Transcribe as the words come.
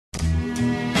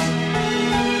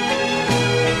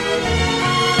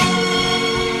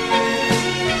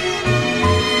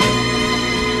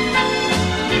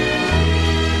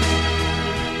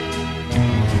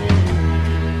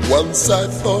Once I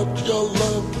thought your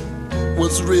love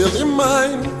was really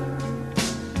mine,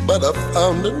 but I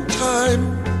found in time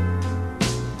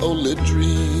only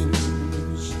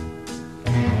dreams.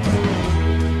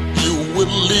 You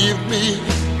would leave me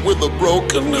with a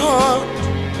broken heart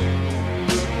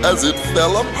as it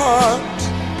fell apart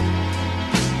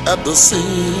at the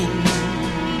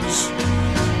seams.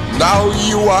 Now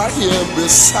you are here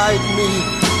beside me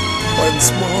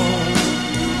once more.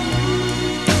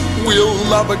 We'll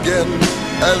love again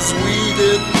as we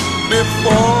did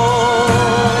before.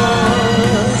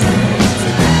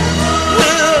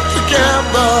 We're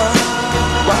together,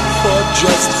 but for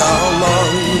just how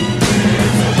long?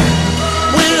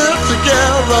 We're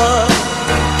together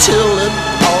till it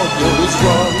all goes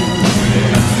wrong.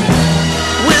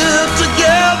 We're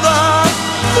together,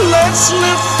 let's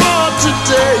live for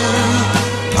today.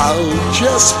 I'll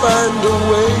just find a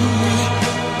way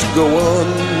to go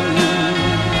on.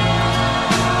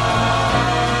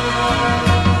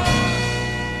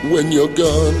 When you're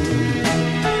gone,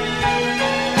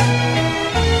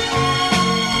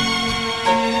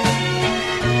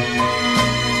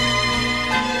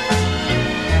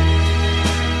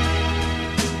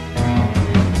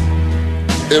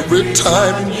 every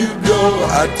time you go,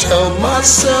 I tell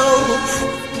myself,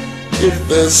 if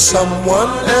there's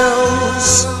someone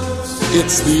else,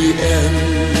 it's the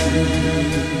end.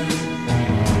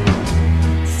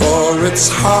 For it's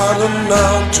harder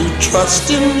now to trust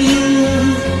in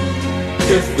you.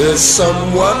 If there's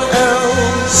someone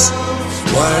else,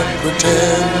 why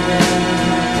pretend?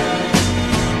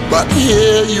 But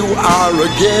here you are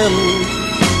again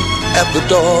at the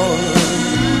door.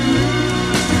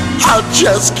 I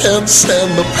just can't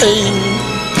stand the pain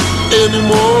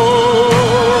anymore.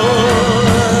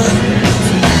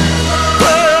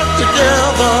 We're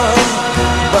together,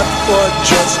 but for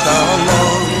just how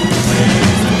long?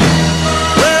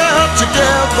 We're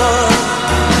together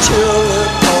till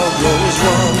it all goes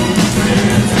wrong.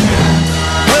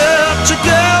 We're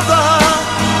together,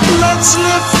 let's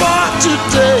live for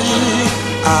today.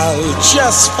 I'll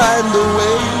just find a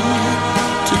way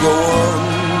to go on.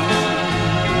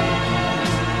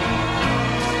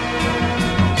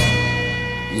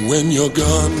 When you're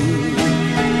gone,